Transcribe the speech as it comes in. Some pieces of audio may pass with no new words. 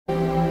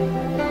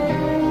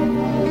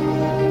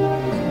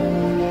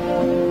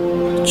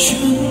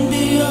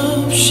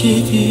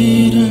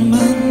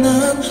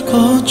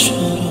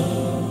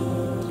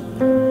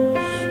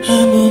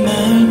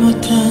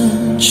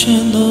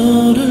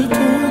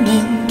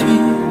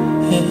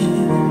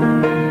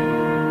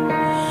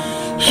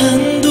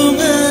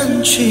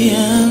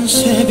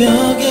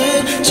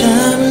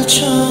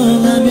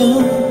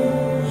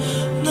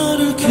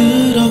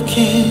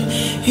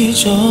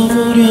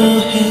잊어보려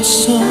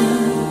했어.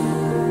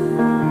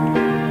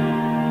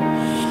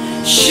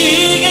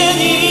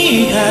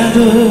 시간이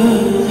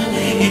가도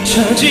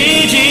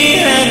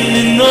잊혀지지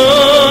않는 널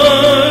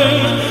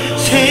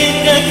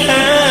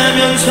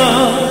생각하면서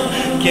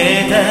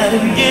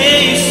깨달은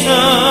게 있어.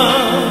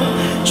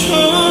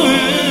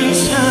 좋은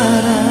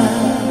사람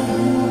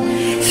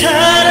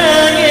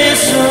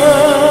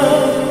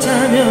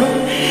사랑했었다면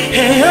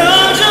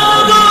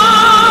헤어져도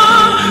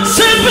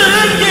슬픈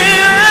게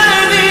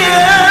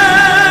아니야.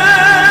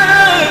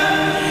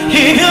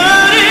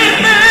 이별이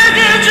내게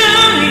준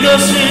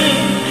것은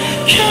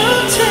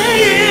곁에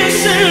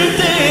있을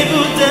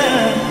때보다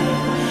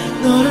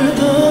너를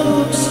더욱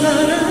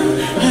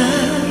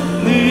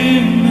사랑하는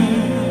말.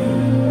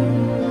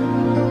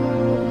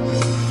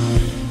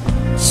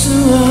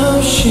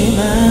 수없이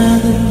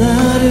많은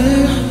나를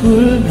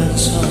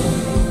울면서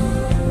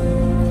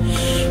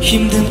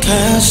힘든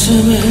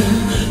가슴을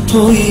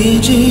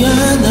보이지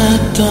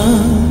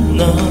않았던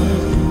널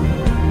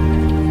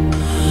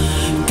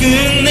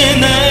끝내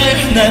날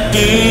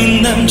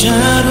나쁜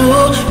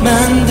남자로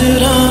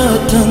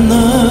만들었던 널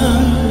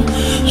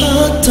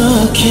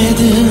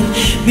어떻게든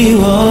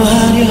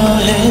미워하려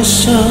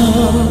했어.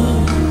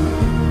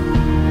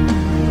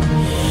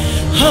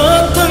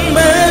 어떤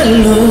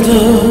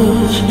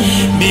말로도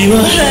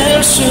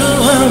미워할 수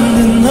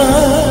없는 널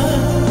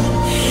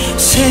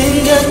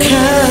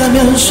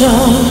생각하면서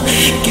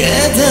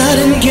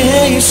깨달은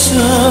게 있어.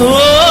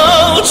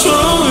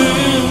 좋은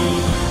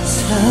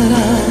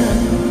사랑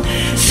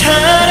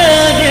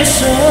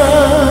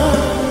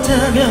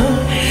사랑했었다면